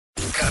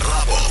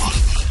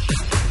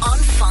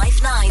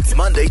weekdays,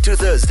 Monday to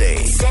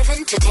Thursday,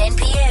 7 to 10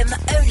 p.m.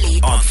 only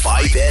on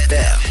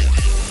 5FM.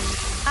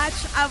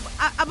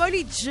 I'm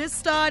only just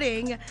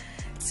starting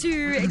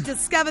to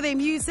discover their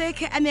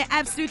music, and they're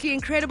absolutely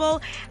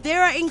incredible. They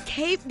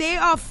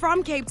are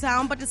from Cape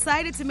Town, but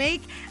decided to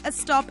make a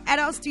stop at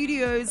our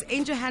studios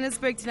in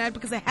Johannesburg tonight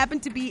because they happen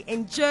to be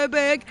in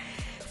Joburg.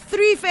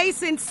 Three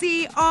Face and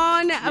C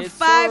on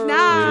 5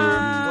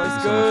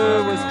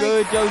 now. What's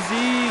good,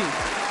 Josie?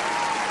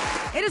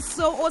 It is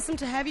so awesome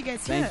to have you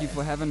guys here. Thank you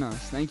for having us.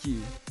 Thank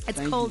you. It's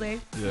cold, eh?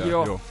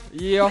 Yo.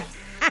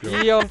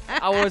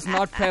 I was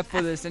not prepped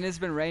for this, and it's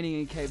been raining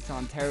in Cape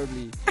Town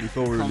terribly. We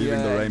thought we were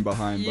leaving the rain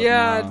behind,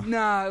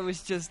 but it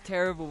was just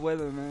terrible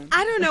weather, man.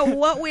 I don't know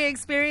what we're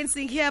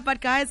experiencing here,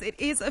 but guys, it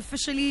is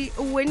officially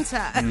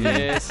winter.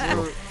 Yes,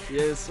 sir.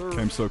 Yes, sir.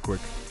 Came so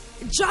quick.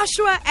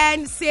 Joshua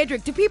and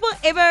Cedrik. Do people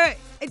ever...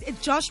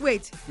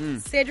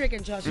 Cedrik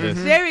and Joshua.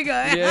 Yes. There we go.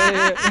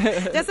 Yeah.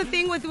 That's the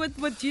thing with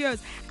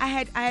duos. I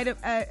had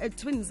a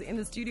twins in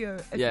the studio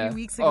a few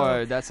weeks ago.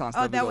 Oh, that sounds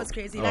that difficult. was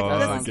crazy.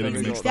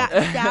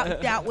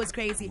 That was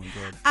crazy.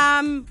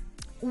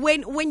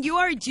 When you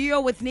are a duo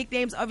with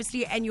nicknames,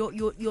 obviously, and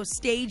your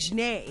stage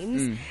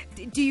names,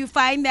 do you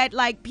find that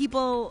like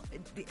people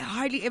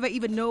hardly ever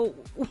even know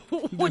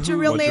what your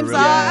real names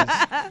are?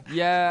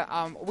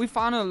 We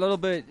found it a little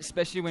bit,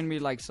 especially when we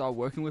like start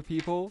working with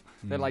people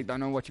that like don't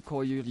know what you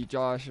call you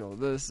Josh or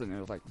this, and it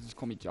was like, just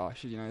call me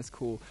Josh, it's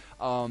cool.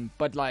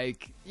 But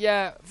like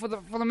for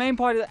the main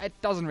part, it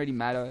doesn't really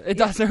matter. It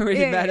doesn't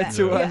really matter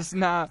to us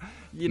now.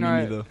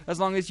 As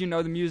long as you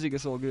know the music,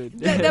 it's all good.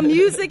 The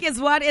music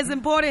is what is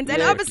important.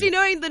 And obviously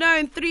knowing the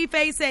known Three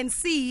Face and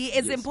C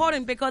is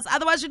important, because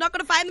otherwise you're not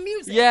going to find the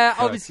music. Yeah,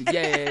 obviously.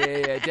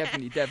 Yeah,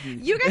 definitely.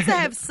 You guys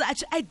have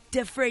such a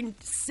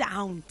different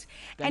sound.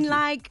 Thank you.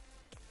 Like,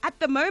 at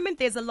the moment,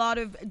 there's a lot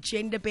of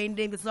gender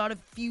bending. There's a lot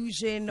of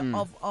fusion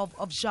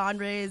of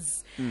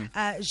genres,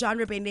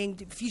 genre bending,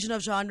 fusion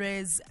of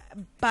genres.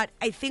 But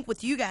I think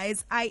with you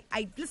guys, I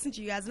listen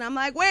to you guys and I'm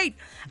like, wait,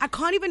 I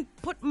can't even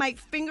put my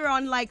finger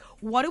on, like,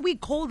 what do we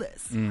call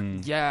this?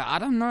 Yeah, I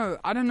don't know.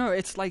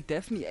 It's like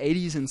definitely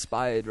 80s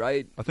inspired,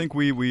 right? I think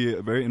we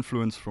are very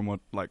influenced from what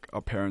like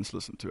our parents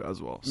listened to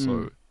as well.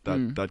 So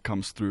that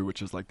comes through,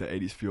 which is like the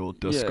 80s feel,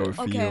 disco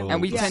feel.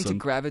 And we tend to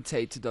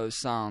gravitate to those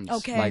sounds.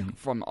 Like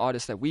from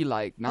artists that we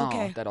like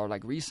now that are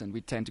like recent,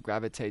 we tend to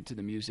gravitate to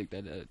the music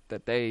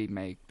that they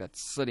make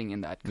that's sitting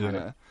in that kind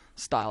of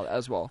style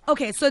as well.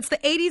 Okay, so it's the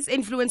 80s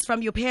influence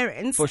from your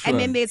parents, For sure. and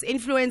then there's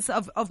influence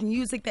of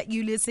music that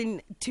you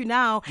listen to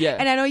now. Yeah.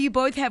 And I know you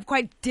both have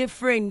quite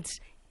different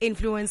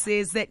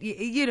influences that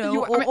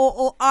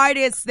or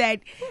artists that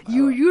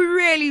you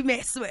really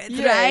mess with,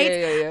 right?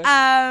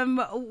 Yeah.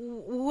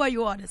 Who are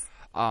your artists?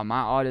 My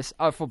artist,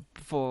 for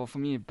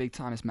me, big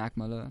time is Mac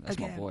Miller. That's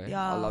my boy.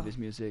 Yeah. I love his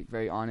music.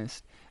 Very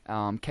honest.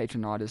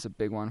 Catron Art is a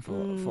big one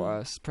for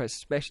us,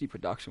 especially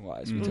production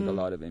wise. We took a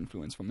lot of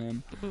influence from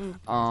him.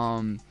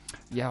 Some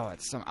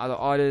other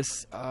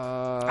artists.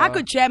 I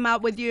could jam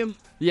out with you.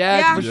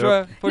 For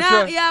sure.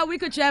 Yeah, we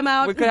could jam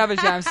out. We could have a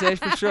jam session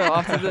for sure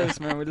after this,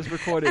 man. We just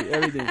recorded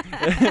everything.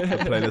 The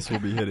playlist will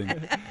be hitting.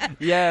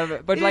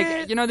 But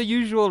like, the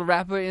usual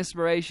rapper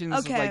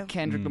inspirations like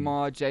Kendrick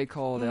Lamar, J.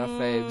 Cole, they're our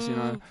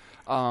faves,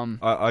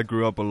 I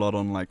grew up a lot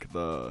on like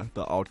the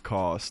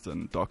Outkast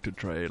and Dr.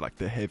 Dre, like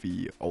the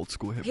heavy old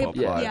school hip hop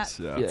vibes.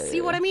 Yeah. See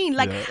what I mean?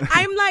 Like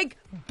I'm like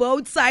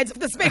both sides of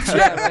the spectrum.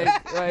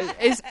 Right.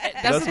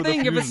 That's the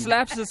thing. If it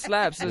slaps, it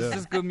slaps. It's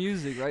just good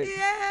music, right?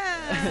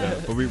 Yeah.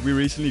 But we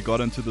recently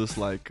got into this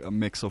like a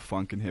mix of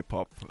funk and hip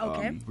hop.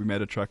 Okay. We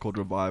made a track called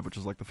Revive, which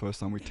was like the first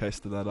time we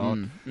tested that out.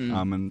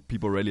 And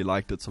people really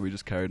liked it, so we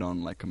just carried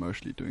on like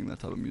commercially doing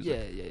that type of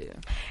music. Yeah.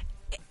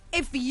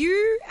 If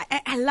you,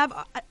 I love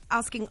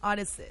asking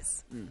artists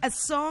this, a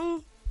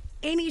song,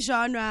 any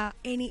genre,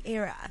 any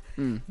era,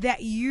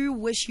 that you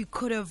wish you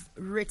could have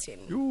written.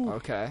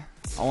 Okay.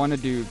 I want to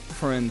do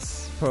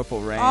Prince,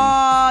 Purple Rain.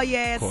 Oh,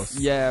 yes.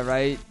 Yeah,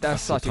 right?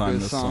 That's such a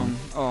good song.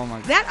 Oh, my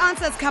God. That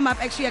answer has come up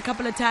actually a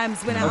couple of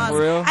times when I asked.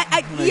 For real?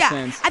 Makes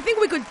sense. I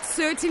think we could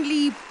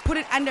certainly put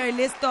it under a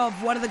list of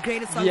one of the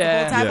greatest songs of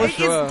all time. Yeah, It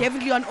is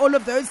definitely on all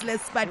of those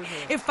lists, but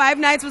if Five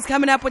Nights was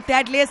coming up with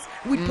that list,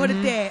 we'd put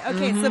it there.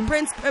 Okay, so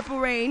Prince, Purple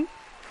Rain.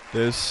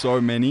 There's so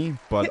many,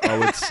 but I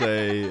would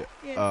say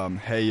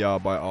Hey Ya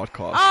by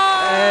Outkast.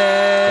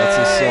 That's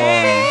a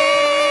song.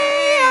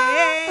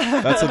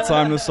 That's a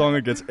timeless song.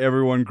 It gets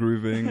everyone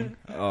grooving.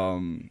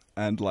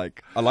 And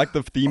like, I like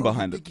the theme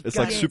behind it. It's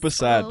like super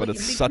sad, but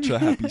it's such a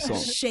happy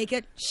song. Shake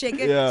it.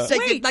 Yeah.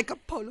 Shake it like a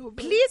polo.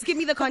 Please give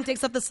me the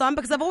context of the song,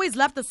 because I've always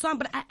loved the song,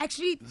 but I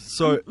actually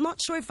I'm not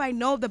sure if I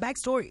know the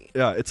backstory.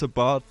 Yeah, it's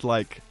about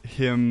like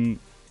him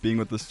being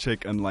with this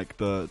chick, and like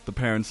the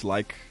parents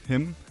like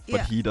him,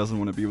 but he doesn't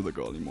want to be with the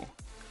girl anymore.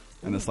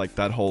 And it's like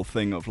that whole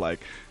thing of like,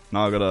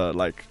 now I gotta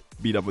like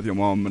beat up with your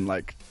mom and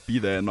like be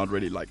there and not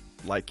really like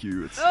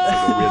you. It's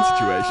like a weird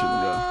situation.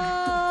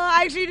 Yeah.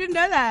 I actually didn't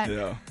know that.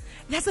 Yeah.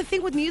 That's the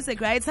thing with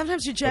music, right?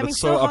 Sometimes you're jamming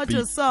it's so so hard to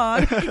a upbeat.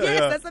 song. Yes,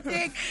 that's the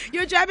thing.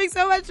 You're jamming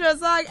so much to a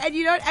song and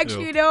you don't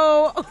actually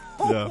know.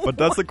 Yeah, but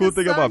that's the cool what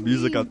thing song about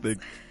music, I means.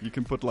 think. You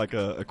can put like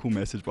a cool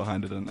message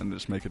behind it and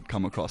just make it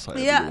come across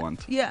however Yeah, you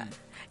want. yeah.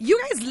 You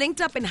guys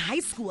linked up in high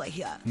school, I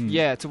hear.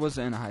 Yeah, towards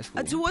the end of high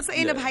school. Towards the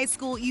end of Yeah. high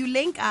school, you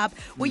link up.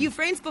 Were you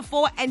friends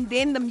before and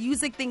then the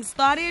music thing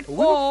started?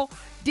 Or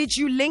did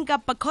you link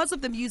up because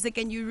of the music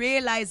and you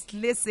realized,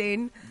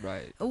 listen,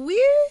 Right.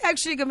 we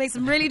actually gonna make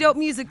some really dope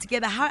music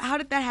together? How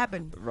did that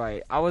happen?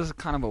 Right. I was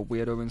kind of a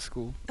weirdo in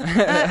school.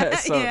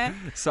 so, Yeah.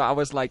 so I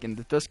was like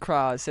in this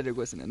crowd, Cedrik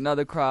was in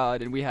another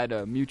crowd, and we had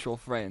mutual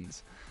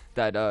friends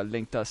that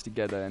linked us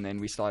together, and then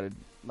we started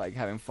like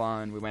having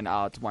fun. We went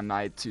out one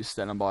night to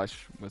Stellenbosch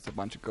with a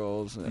bunch of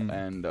girls,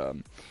 and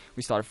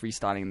we started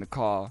freestyling in the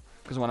car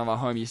because one of our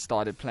homies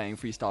started playing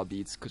freestyle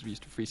beats because we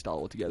used to freestyle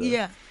all together.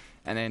 Yeah.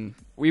 And then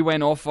we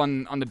went off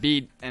on the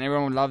beat, and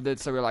everyone loved it.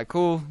 So we were like,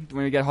 "Cool,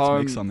 when we get home,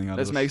 make something out of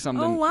let's this." make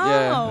something." Oh, wow.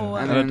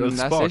 Yeah, and And then it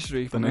that's sparked.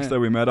 history. The from next there.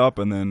 day we met up,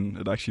 and then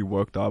it actually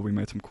worked out. We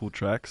made some cool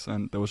tracks,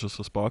 and there was just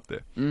a spark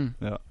there.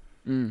 Yeah.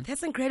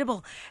 That's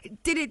incredible.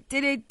 Did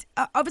it?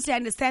 Obviously, I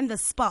understand the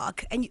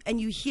spark, and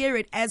you hear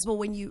it as well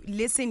when you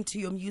listen to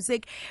your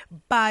music.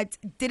 But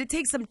did it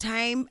take some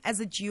time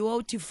as a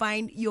duo to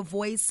find your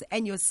voice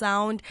and your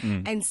sound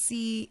and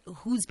see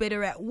who's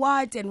better at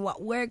what and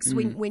what works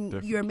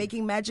when you're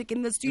making magic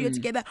in the studio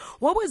together?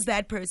 What was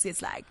that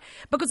process like?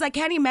 Because I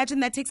can imagine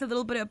that takes a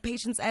little bit of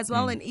patience as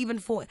well, and even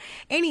for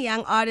any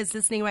young artist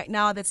listening right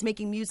now that's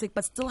making music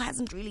but still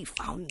hasn't really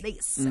found their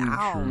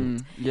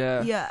sound.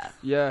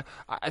 Yeah.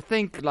 I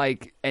think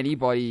like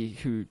anybody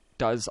who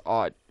does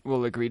art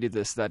will agree to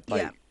this, that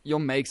like you'll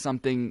make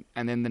something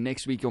and then the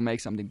next week you'll make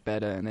something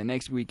better and the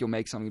next week you'll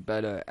make something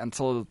better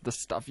until the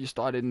stuff you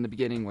started in the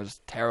beginning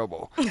was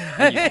terrible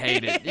and you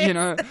hate it, you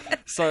know?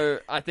 So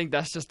I think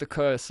that's just the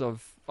curse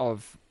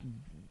of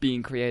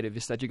being creative,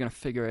 is that you're going to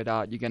figure it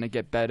out, you're going to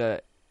get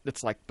better.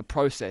 It's like the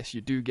process.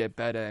 You do get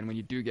better, and when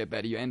you do get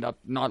better, you end up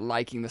not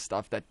liking the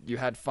stuff that you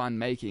had fun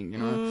making, you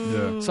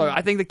know? Yeah. So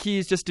I think the key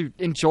is just to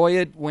enjoy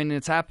it when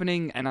it's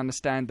happening and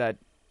understand that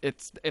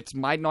it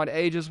might not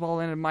age as well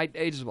and it might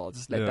age as well.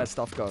 Just let that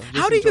stuff go.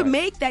 How Just do you enjoy it.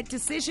 make that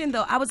decision,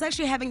 though? I was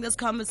actually having this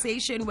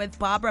conversation with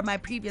Barbara, my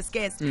previous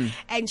guest,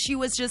 and she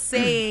was just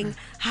saying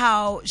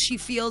how she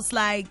feels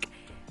like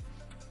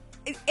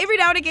every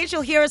now and again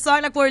she'll hear a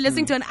song, like we're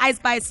listening to an Ice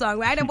Spice song,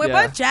 right? And we're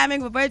both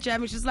jamming.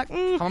 She's like,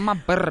 I'm a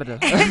bird.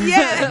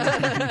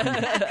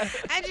 yeah.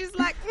 And she's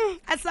like,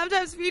 I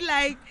sometimes feel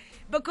like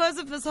because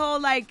of this whole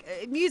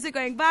like music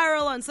going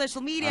viral on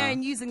social media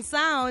and using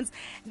sounds,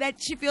 that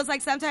she feels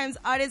like sometimes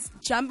artists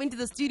jump into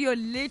the studio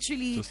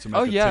literally Just to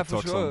make a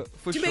TikTok song.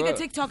 for to sure. make a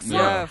TikTok song.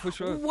 Yeah, for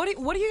sure. What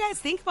do you guys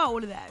think about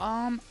all of that?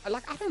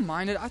 Like I don't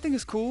mind it. I think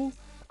it's cool.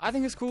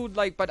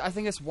 Like, but I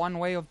think it's one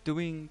way of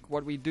doing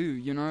what we do,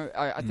 you know?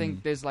 I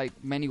think there's like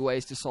many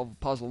ways to solve a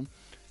puzzle.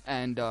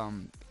 And,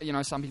 you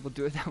know, some people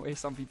do it that way.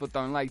 Some people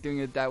don't like doing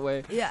it that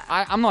way. Yeah.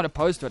 I'm not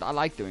opposed to it. I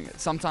like doing it.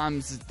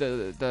 Sometimes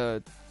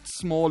the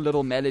small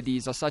little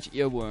melodies are such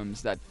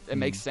earworms that it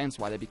makes sense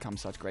why they become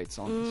such great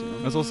songs, you know?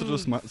 There's also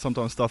just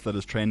sometimes stuff that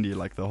is trendy,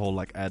 like the whole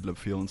like ad-lib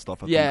feel and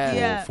stuff. I Yeah.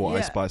 think for Yeah.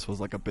 Ice Spice was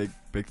like a big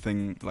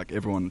thing. Like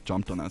everyone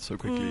jumped on that so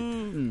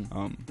quickly.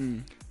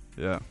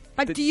 Yeah.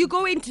 But do you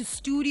go into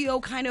studio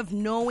kind of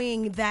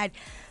knowing that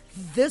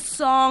this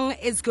song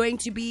is going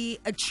to be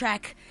a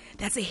track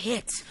that's a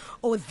hit,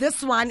 or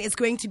this one is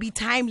going to be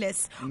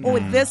timeless, or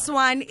this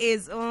one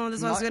is,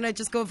 this one's going to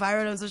just go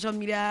viral on social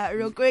media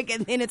real quick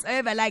and then it's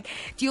over? Like,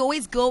 do you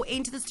always go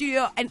into the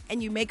studio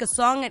and you make a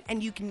song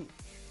and you can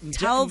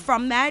tell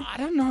from that? I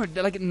don't know.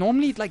 Like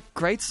normally, like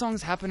great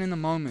songs happen in the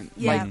moment.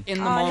 Yeah. Like in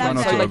the Oh, I love moment.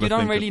 that. So like you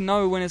don't Overthink really it.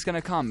 know when it's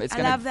gonna come. It's I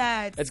gonna, love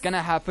that. It's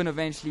gonna happen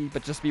eventually,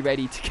 but just be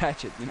ready to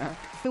catch it. You know.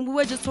 When we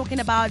were just talking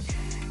about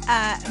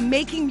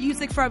making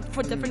music for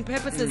different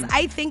purposes,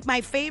 I think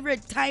my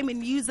favorite time in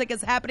music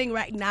is happening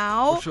right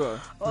now. For sure.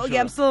 Okay,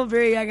 I'm still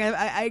very young.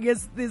 I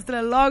guess there's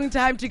still a long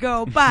time to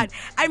go, but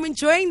I'm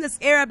enjoying this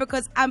era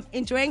because I'm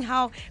enjoying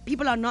how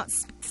people are not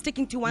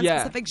sticking to one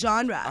specific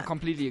genre. I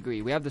completely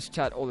agree. We have this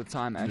chat all the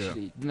time,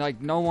 actually.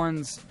 Like, no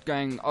one's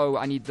going, oh,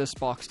 I need this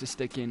box to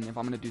stick in. If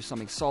I'm going to do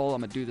something soul,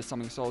 I'm going to do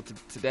something soul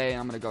today, and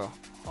I'm going to go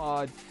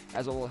hard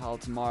as all hell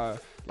tomorrow.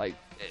 Like,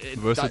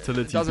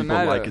 Versatility, doesn't people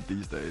matter. like it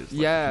these days.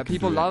 Like, Yeah, you can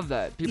people do it. love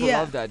that. People Yeah.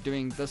 love that,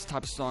 doing this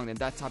type of song and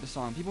that type of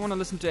song. People want to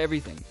listen to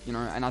everything, you know,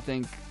 and I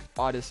think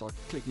artists are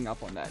clicking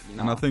up on that, you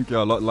know. And I think,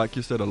 like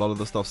you said, a lot of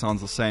the stuff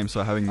sounds the same.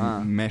 So having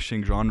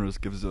meshing genres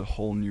gives a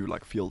whole new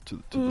like feel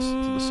to the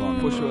song.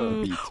 For and sure.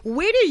 the beat.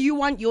 Where do you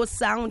want your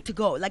sound to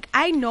go? Like,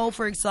 I know,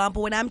 for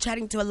example, when I'm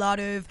chatting to a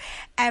lot of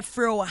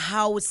Afro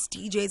house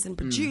DJs and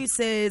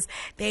producers,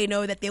 they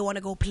know that they want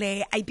to go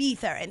play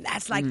Ibiza, and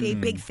that's like their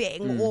big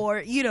thing.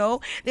 Or, you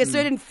know, there's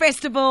certain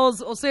festivals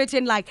or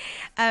certain like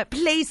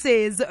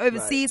places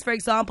overseas, for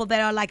example, that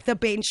are like the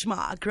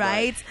benchmark,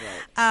 right?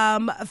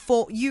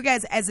 For you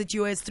guys as a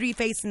duo, as Three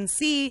Face and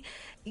C,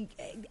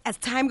 as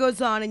time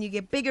goes on and you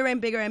get bigger and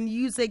bigger and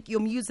your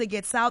music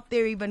gets out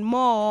there even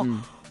more,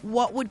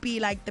 what would be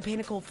like the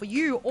pinnacle for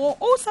you, or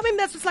something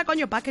that's just like on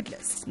your bucket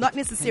list, not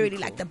necessarily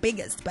like the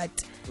biggest, but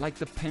like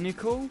the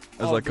pinnacle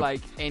As of like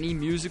like, a- any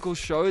musical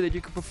show that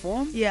you could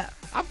perform. yeah.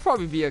 I'd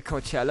probably be a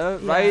Coachella,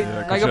 right? Yeah,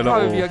 Like I'd Coachella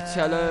probably or- be a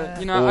Coachella.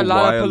 You know, or a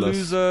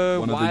Wireless, Lollapalooza,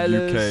 one of the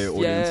Wireless, UK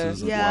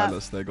audiences Yeah. at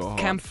Wireless, they go hard.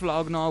 Camp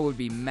Flognar would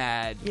be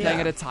mad. Yeah. Playing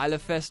at a Tyler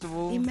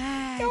festival. Would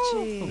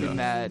Imagine. be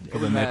mad. For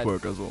the Mad.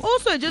 network as well.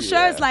 Also, it just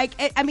Yeah. shows like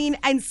I mean,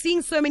 and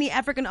seeing so many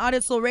African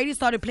artists already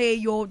start to play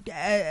your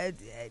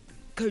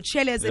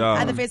Coachellas and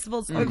Yeah. other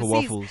festivals Uncle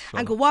overseas. Waffles, so.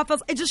 Uncle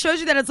Waffles. It just shows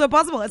you that it's so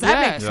possible. It's Yeah,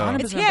 happening. it's Yeah.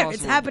 100% It's here. It's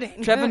possible.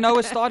 happening. Trevor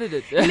Noah started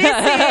it. Listen.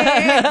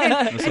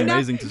 It's And now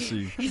amazing to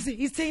see.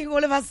 He's taking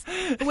all of us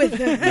with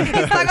him.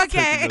 He's like,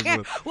 okay, Taking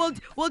us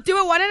we'll do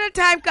it one at a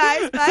time,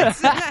 guys.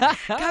 But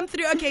come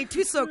through. Okay,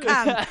 Tuso,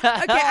 come.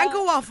 Okay,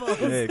 Uncle Waffles.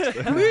 Next.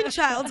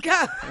 Moonchild,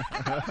 come.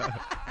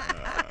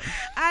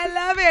 I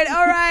love it.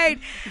 All right.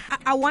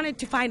 I wanted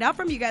to find out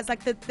from you guys,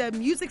 like the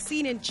music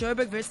scene in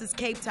Joburg versus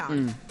Cape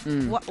Town.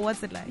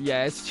 What's it like?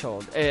 Yeah, it's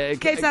chilled.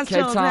 Cape Town's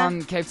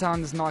chilled, Cape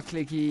Town is not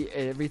clicky.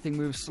 Everything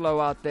moves slow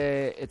out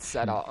there. It's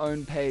at our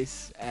own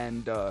pace,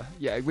 and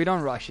yeah, we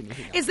don't rush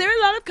anything. Is there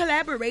a lot of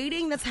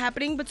collaborating that's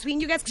happening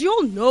between you guys? Because you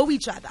all know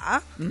each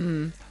other.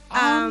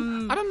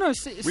 I don't know.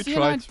 We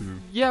try to.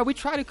 Yeah, we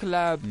try to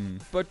collab,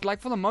 but like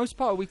for the most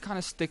part, we kind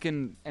of stick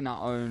in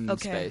our own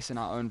Okay. space, in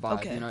our own vibe.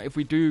 Okay. You know, if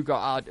we do go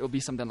out, it'll be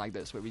something like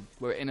this, where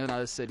we're in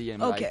another city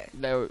and Okay.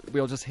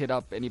 we'll just hit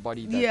up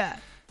anybody that Yeah.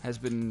 has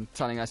been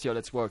telling us, yo,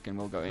 let's work, and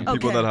we'll go in. Okay.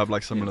 People that have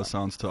like similar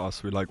sounds to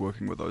us, we like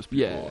working with those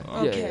people. Yeah.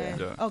 Okay.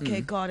 Yeah.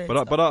 Okay, got it.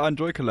 But I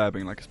enjoy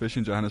collabing, like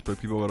especially in Johannesburg.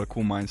 People got a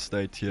cool mind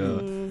state here,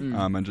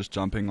 and just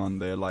jumping on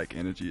their like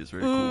energy is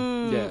very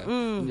cool.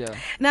 Yeah.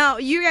 Now,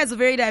 you guys are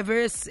very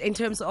diverse in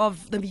terms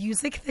of the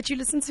music that you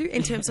listen to,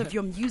 in terms of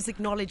your music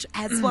knowledge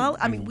as well.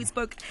 I mean, we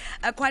spoke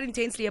quite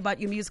intensely about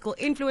your musical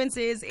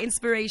influences,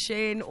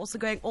 inspiration, also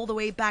going all the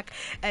way back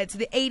to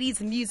the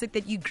 80s music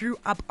that you grew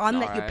up on,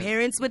 that your Alright.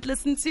 parents would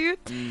listen to.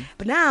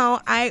 But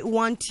now I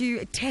want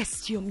to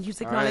test your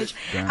music Alright. knowledge.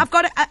 Damn. I've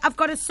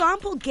got a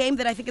sample game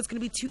that I think is going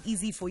to be too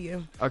easy for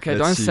you. Okay,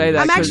 Let's don't see. say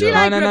that. I'm 'cause- actually, no,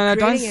 like, no, don't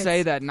regretting it.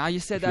 say that. Now you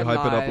said If you that hype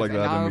it live, up like and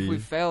that, now then if we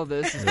we- fail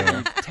this, it's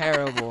gonna be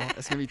terrible.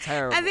 It's gonna be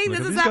terrible. I think Like,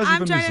 this are is these how guys I'm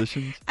even trying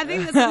musicians? to. I think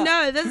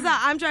this is how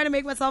I'm trying to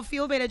make myself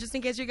feel better, just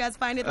in case you guys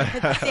find it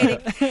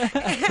pathetic.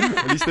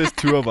 At least there's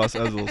two of us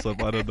as well, so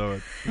I don't know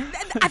it.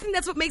 I think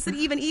that's what makes it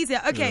even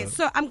easier. Okay, Yeah.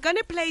 so I'm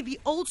gonna play the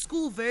old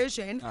school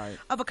version Alright.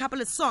 of a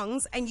couple of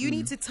songs, and you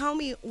need to tell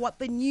me what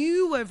the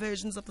newer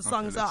versions of the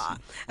songs let's are.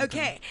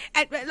 Okay,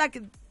 and like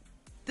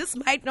this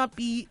might not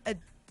be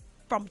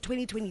from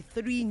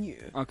 2023 new.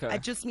 Okay. I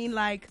just mean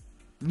like.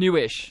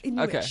 Newish. Newish.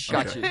 Okay,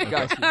 got you.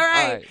 Got you. All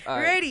right, all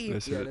right. ready?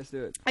 Let's Yeah, hear it. let's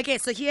do it. Okay,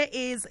 so here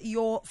is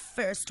your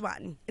first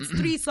one. It's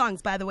 3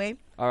 songs, by the way.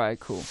 All right,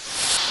 cool.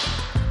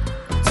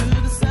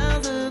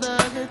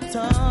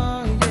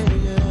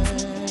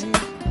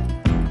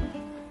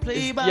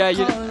 Yeah, I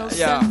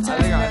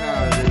think I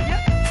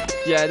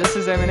know. Yeah, this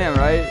is Eminem,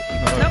 right?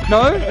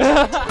 No?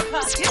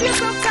 Give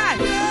yourself time.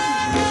 Give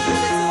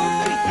yourself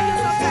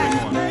time.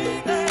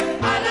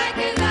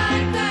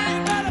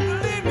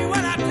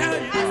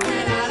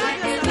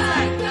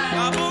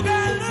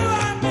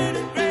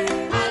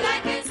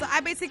 So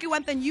I basically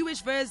want the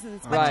newish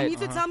versions, but Right. you need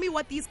to tell me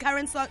what these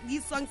current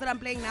these songs that I'm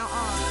playing now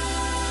are.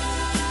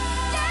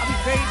 I'll be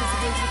very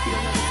disappointed if you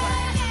don't know this one.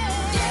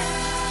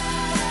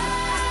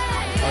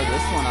 Oh,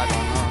 this one I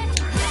don't know.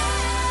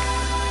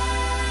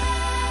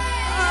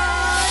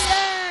 Oh,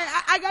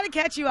 yeah. I gotta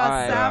catch you out, All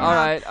right, Sam. all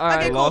right.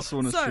 Okay, The cool. last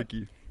one is So,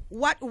 tricky.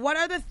 What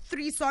are the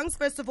 3 songs,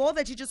 first of all,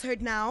 that you just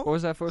heard now? What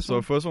was that first So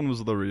one? first one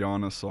was the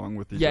Rihanna song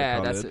with the Yeah,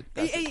 that's it.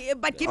 That's it.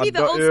 But give me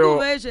the old school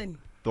version.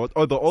 The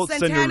old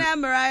Santana,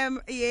 Mariah,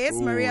 yes,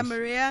 Ooh, Maria.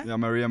 Uh-huh, Yeah,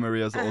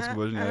 Maria's the old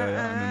school version. Yeah.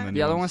 And then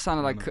The other new one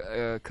sounded ones.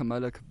 like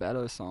Camila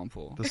Cabello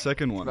sample. The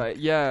second one. Right,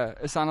 yeah,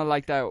 it sounded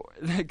like that.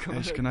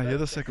 Ish, can I hear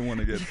the second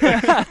one again?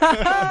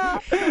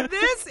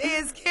 This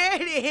is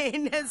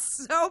getting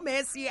so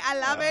messy. I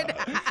love it.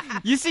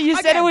 You see, you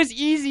Okay. said it was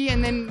easy,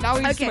 and then now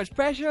we use Okay. too much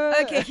pressure.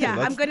 Okay, yeah,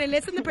 That's- I'm going to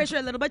lessen the pressure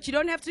a little bit. You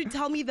don't have to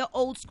tell me the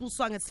old school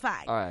song. It's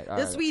fine. All right, all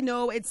This right. we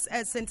know. It's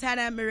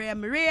Santana, Maria.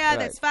 Right.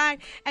 That's fine.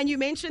 And you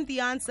mentioned the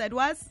answer. It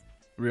was?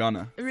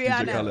 Rihanna.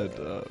 Rihanna. DJ Khaled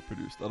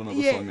produced. I don't know the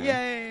Yeah, song name.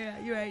 yeah.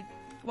 You're right.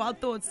 Wild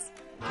Thoughts.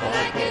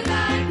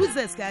 Who's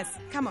this, guys?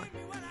 Come on.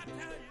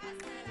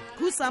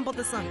 Who sampled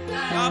the song?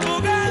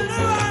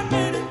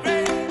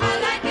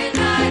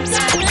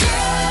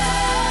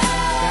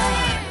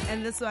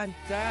 And this one.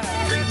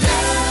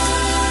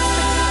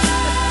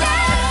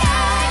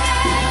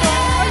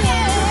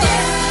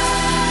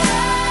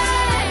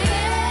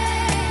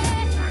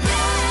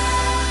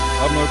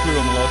 I have no clue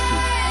on the last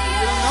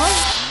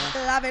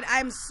two. Love it.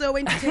 I'm so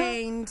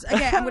entertained.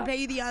 Okay, I'm going to play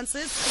you the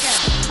answers.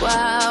 Okay.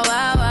 Wow,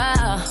 wow,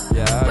 wow.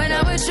 Yeah. When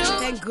I'm with you,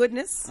 Thank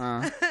goodness.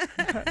 wow,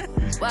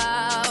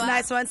 wow.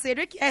 Nice one,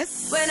 Cedrik.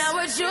 Yes. When I'm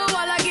with you, all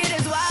I get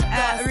is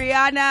wild.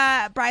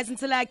 Rihanna, Bryson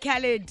Tiller,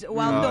 Khaled,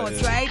 Wild Oh,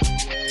 Thoughts, yeah. right?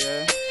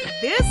 Yeah.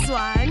 This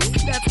one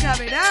that's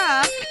coming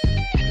up.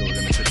 Yeah, we're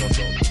gonna kick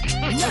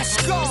ourselves.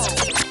 Let's go.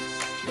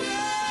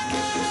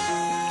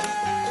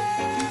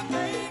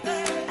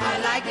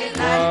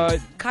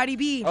 Cardi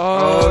B.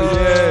 Oh,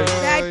 yeah.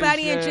 Bad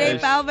Bunny and J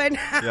Balvin.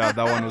 Yeah,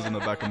 that one was in the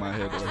back of my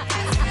head.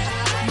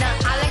 Now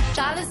I like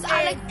dollars,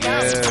 I like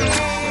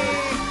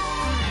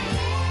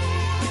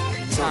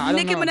I don't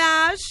Nicki know.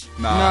 Minaj.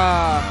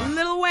 Nah.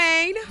 Lil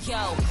Wayne. Yo,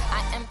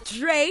 I am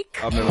Drake.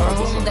 I've never heard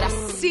this that I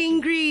one.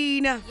 Sing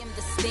Green. am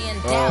the stand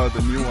Oh,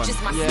 the new one.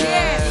 Just my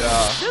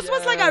Yeah. This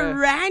was like a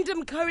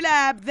random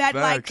collab that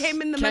like Facts.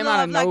 came in the Came middle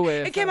out of of like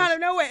nowhere, it came out of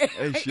nowhere.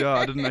 Yeah,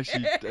 I didn't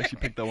actually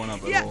pick that one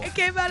up at Yeah, all. it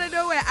came out of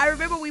nowhere. I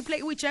remember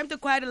we jammed it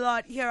quite a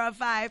lot here on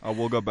 5. I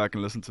will go back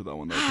and listen to that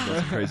one though, 'cause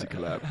that's a crazy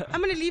collab. I'm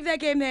gonna leave that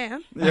game there.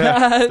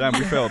 Yeah, damn,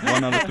 we failed.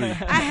 1 out of 3.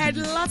 I had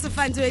lots of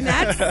fun doing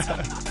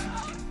that.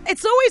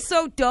 It's always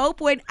so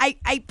dope when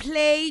I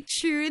play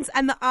tunes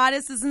and the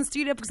artist is in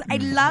studio because I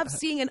love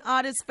seeing an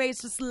artist's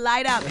face just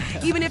light up,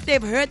 even if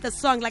they've heard the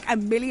song like a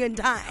million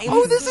times.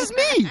 Oh, this is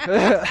me.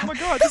 Oh my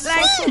god, this is Like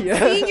awesome.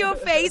 seeing your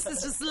face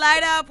is just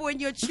light up when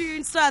your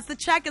tune starts. The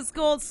track is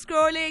called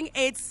Scrolling.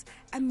 It's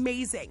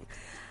amazing.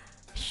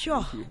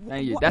 Sure.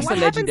 Thank you. That's what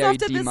the happens legendary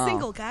after this D-Mal.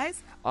 single,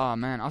 guys? Oh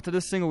man, after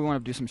this single, we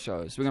want to do some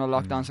shows. We're gonna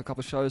lock down to a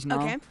couple shows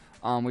now. Okay.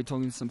 We're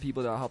talking to some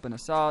people that are helping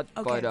us out.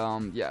 Okay.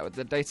 But yeah,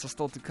 the dates are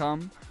still to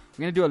come.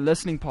 We're gonna do a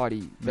listening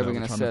party that we're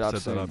gonna trying set to up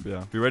set soon. that up,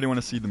 yeah. We really want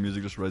to see the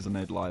music just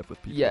resonate live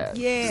with people. Yeah.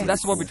 Yes. So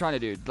that's what we're trying to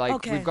do. Like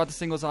Okay. we've got the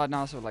singles out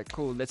now, so we're like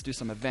cool, let's do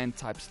some event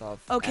type stuff.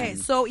 Okay, and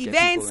so get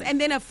events people in.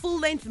 and then a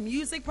full-length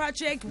music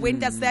project. When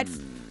does that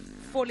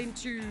fall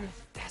into?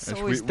 That's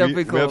Actually, always we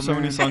difficult. have so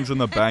many man. songs in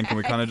the bank, and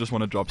we kind of just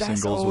want to drop That's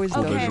singles with always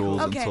cool Okay,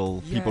 visuals okay.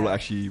 until people Yeah.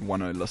 actually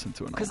want to listen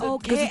to it. 'Cause now.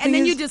 it- 'cause Okay, the and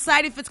then thing you is-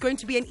 decide if it's going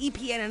to be an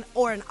EP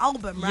or an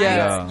album, right?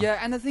 Yeah, Yeah.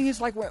 and the thing is,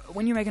 like,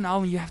 when you make an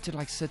album, you have to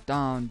like sit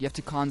down, you have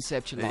to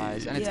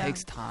conceptualize, and it Yeah.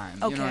 takes time. You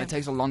know, Okay. it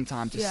takes a long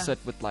time to Yeah. sit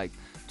with like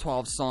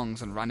 12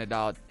 songs and run it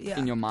out Yeah.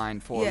 in your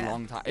mind for a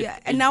long time. Yeah,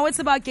 and now it's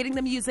about getting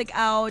the music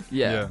out,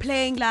 yeah.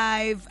 playing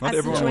live. Not us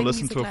everyone will enjoying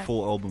listen music to a live.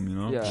 full album, you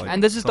know? Yeah, Like,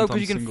 and this is dope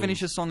because you can sometimes finish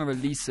a singles, song and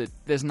release it.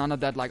 There's none of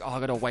that like, oh, I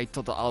gotta wait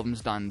till the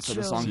album's done so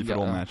the True. song see can if it get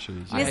all out.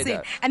 matches. I hate Listen,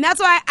 that. and that's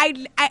why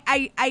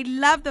I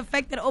love the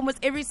fact that almost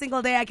every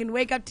single day I can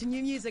wake up to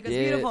new music. It's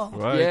beautiful.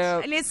 Right.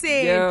 Yeah. Listen,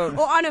 Yeah.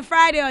 or on a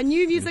Friday, on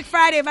New Music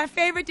Friday, my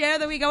favorite day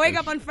of the week. I wake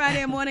up on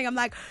Friday morning, I'm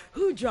like,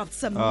 who dropped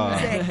some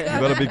music? You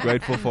gotta be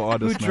grateful for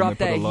artists, Who man. dropped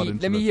They put that a lot heat?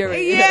 into Let me that hear stuff.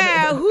 it.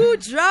 Yeah, who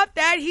dropped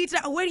that heat?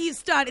 When he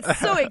started, it's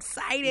so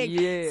exciting.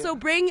 Yeah. So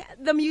bring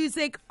the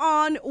music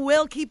on.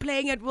 We'll keep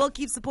playing it. We'll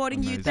keep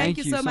supporting you. Amazing. Thank Thank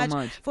you you so so much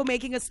much. for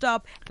making a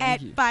stop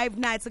at you. 5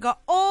 Nights. I got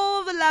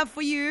all the love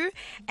for you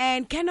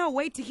and cannot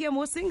wait to hear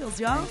more singles,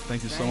 y'all.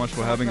 Thank you so much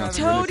for having us.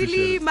 Really Totally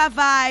appreciate it. my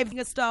vibe.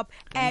 A stop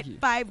at you.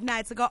 5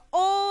 Nights. I got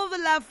all the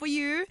love for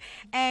you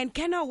and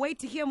cannot wait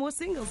to hear more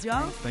singles,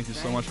 y'all. Thank you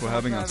so much for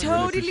having us. Really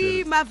appreciate Totally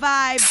it. my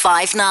vibe.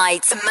 5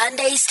 Nights,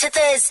 Mondays to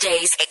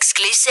Thursdays,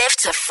 exclusive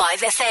to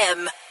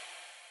 5FM.